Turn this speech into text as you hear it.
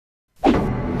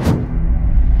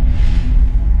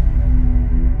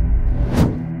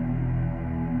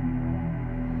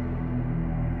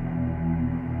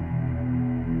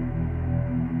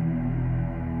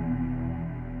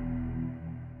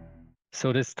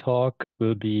So this talk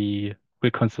will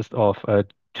consist of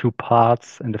two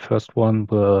parts, and the first one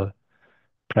will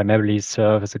primarily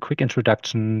serve as a quick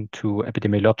introduction to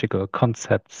epidemiological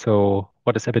concepts. So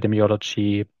what is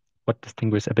epidemiology? What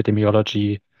distinguishes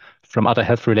epidemiology from other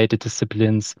health-related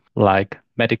disciplines like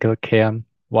medical care?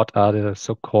 What are the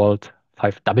so-called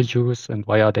 5 Ws and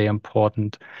why are they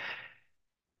important?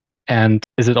 And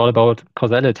is it all about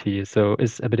causality? So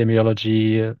is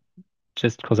epidemiology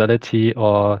just causality,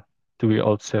 or do we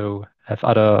also have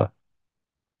other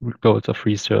goals of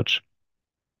research?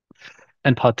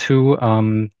 And part two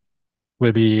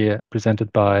will be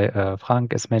presented by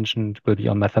Frank, as mentioned, will be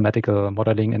on mathematical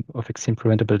modeling of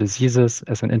vaccine-preventable diseases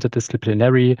as an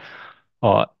interdisciplinary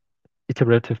or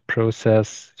iterative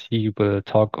process. He will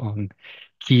talk on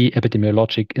key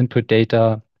epidemiologic input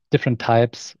data, different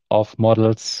types of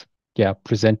models,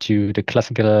 present you the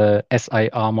classical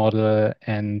SIR model,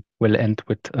 and will end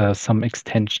with some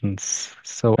extensions.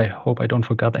 So I hope I don't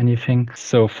forget anything.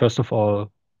 So first of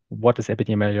all, what is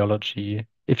epidemiology?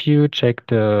 If you check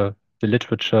the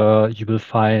literature, you will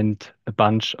find a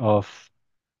bunch of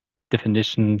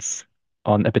definitions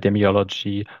on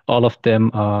epidemiology. All of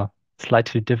them are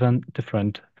slightly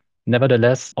different.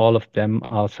 Nevertheless, all of them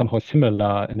are somehow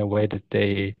similar in a way that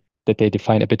they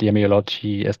define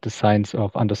epidemiology as the science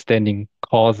of understanding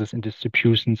causes and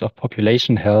distributions of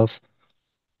population health,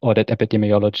 or that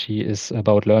epidemiology is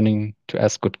about learning to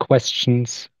ask good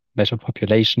questions, measure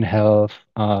population health,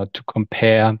 to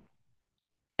compare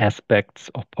aspects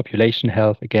of population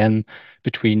health again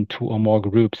between two or more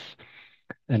groups.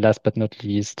 And last but not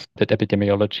least, that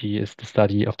epidemiology is the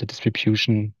study of the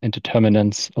distribution and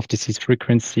determinants of disease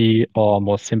frequency, or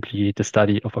more simply, the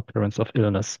study of occurrence of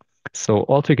illness. So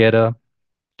altogether,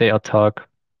 they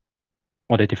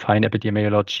they define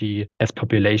epidemiology as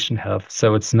population health.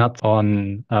 So it's not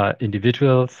on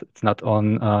individuals, it's not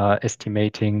on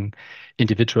estimating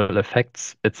individual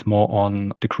effects, it's more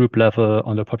on the group level,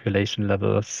 on the population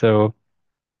level. So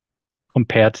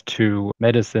compared to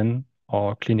medicine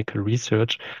or clinical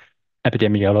research,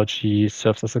 epidemiology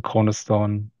serves as a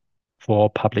cornerstone for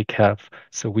public health.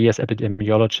 So we as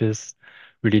epidemiologists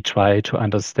really try to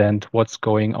understand what's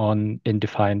going on in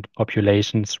defined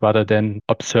populations rather than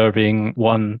observing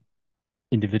one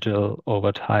individual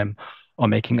over time or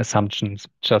making assumptions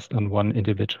just on one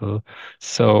individual.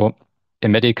 So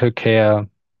in medical care,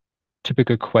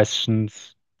 typical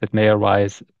questions that may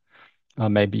arise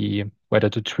maybe whether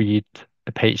to treat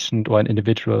a patient or an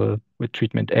individual with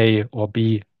treatment A or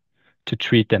B, to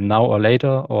treat them now or later,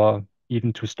 or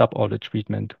even to stop all the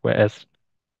treatment. Whereas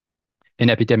in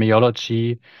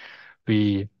epidemiology,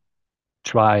 we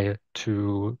try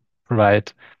to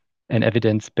provide an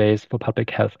evidence base for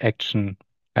public health action.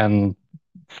 And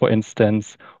for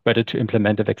instance, whether to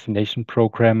implement a vaccination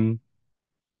program,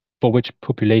 for which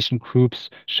population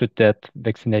groups should that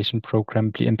vaccination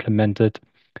program be implemented,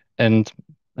 and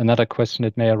another question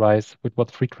that may arise, with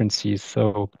what frequencies?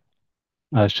 So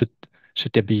should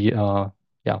there be a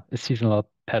seasonal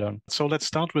pattern? So let's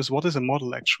start with what is a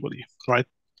model actually, right?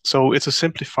 So it's a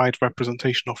simplified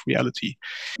representation of reality.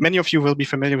 Many of you will be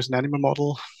familiar with an animal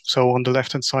model. So on the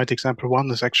left-hand side, example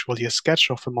one is actually a sketch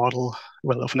of a model,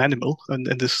 well, of an animal, and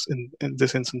in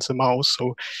this instance, a mouse.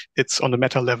 So it's on the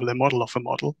meta level a model of a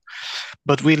model.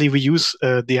 But really, we use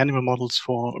the animal models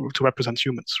to represent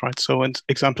humans, right? So in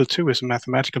example two is a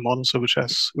mathematical model, so which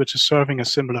is serving a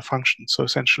similar function. So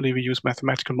essentially, we use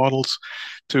mathematical models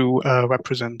to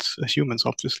represent humans,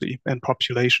 obviously, and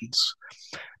populations.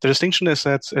 The distinction is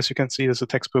that, as you can see, there's a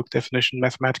textbook definition.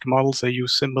 Mathematical models, they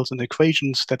use symbols and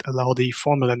equations that allow the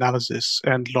formal analysis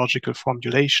and logical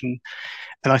formulation.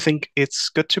 And I think it's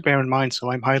good to bear in mind,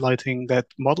 so I'm highlighting that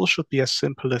models should be as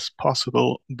simple as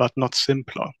possible, but not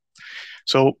simpler.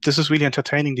 So this is really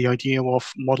entertaining the idea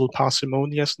of model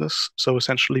parsimoniousness. So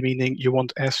essentially meaning you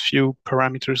want as few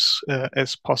parameters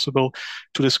as possible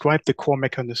to describe the core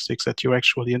mechanistics that you're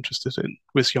actually interested in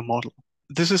with your model.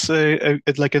 This is a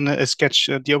sketch,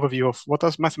 the overview of what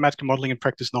does mathematical modeling in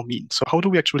practice now mean. So how do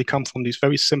we actually come from these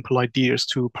very simple ideas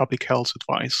to public health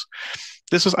advice?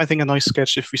 This is, I think, a nice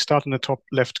sketch if we start in the top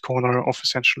left corner of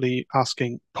essentially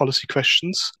asking policy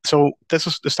questions. So this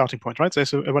is the starting point, right?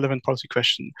 There's a relevant policy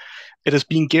question. It is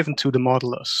being given to the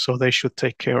modelers, so they should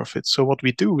take care of it. So what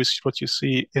we do is what you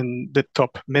see in the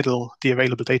top middle, the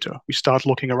available data. We start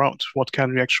looking around. What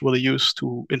can we actually use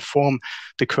to inform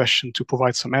the question, to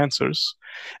provide some answers?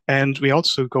 And we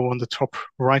also go on the top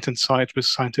right-hand side with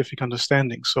scientific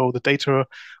understanding. So the data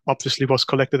obviously was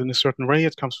collected in a certain way.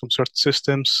 It comes from certain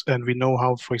systems, and we know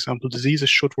how, for example, diseases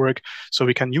should work. So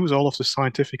we can use all of the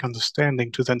scientific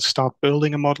understanding to then start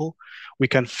building a model. We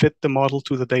can fit the model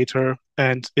to the data,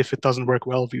 and if it doesn't work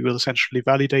well, we will essentially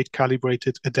validate, calibrate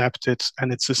it, adapt it,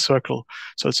 and it's a circle.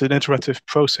 So it's an iterative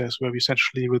process where we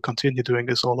essentially will continue doing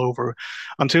this all over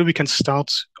until we can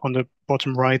start on the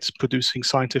bottom right producing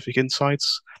scientific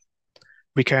insights.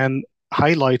 We can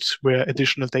highlight where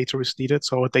additional data is needed,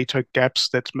 so data gaps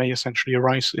that may essentially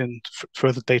arise in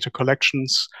further data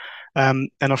collections. And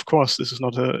of course, this is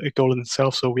not a goal in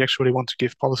itself, so we actually want to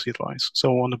give policy advice.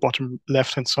 So on the bottom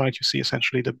left-hand side, you see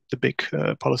essentially the big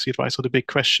policy advice, or the big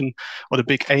question, or the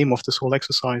big aim of this whole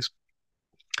exercise.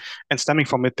 And stemming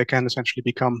from it, they can essentially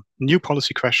become new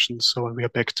policy questions. So we are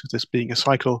back to this being a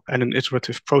cycle and an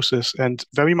iterative process, and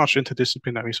very much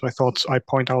interdisciplinary. So I thought I'd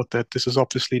point out that this is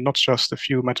obviously not just a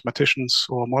few mathematicians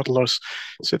or modelers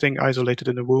sitting isolated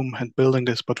in a room and building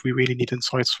this, but we really need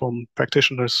insights from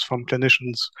practitioners, from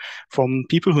clinicians, from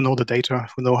people who know the data,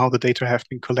 who know how the data have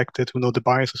been collected, who know the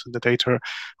biases in the data,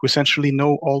 who essentially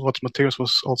know all what Matthäus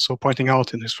was also pointing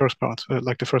out in his first part,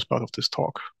 like the first part of this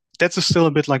talk. That's still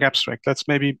a bit like abstract. Let's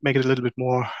maybe make it a little bit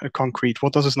more concrete.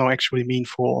 What does this now actually mean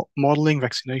for modeling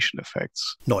vaccination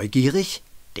effects? Neugierig?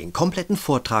 Den kompletten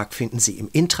Vortrag finden Sie im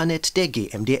Intranet der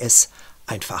GMDS.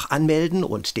 Einfach anmelden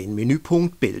und den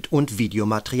Menüpunkt Bild und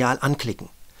Videomaterial anklicken.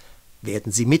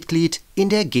 Werden Sie Mitglied in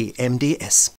der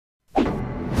GMDS.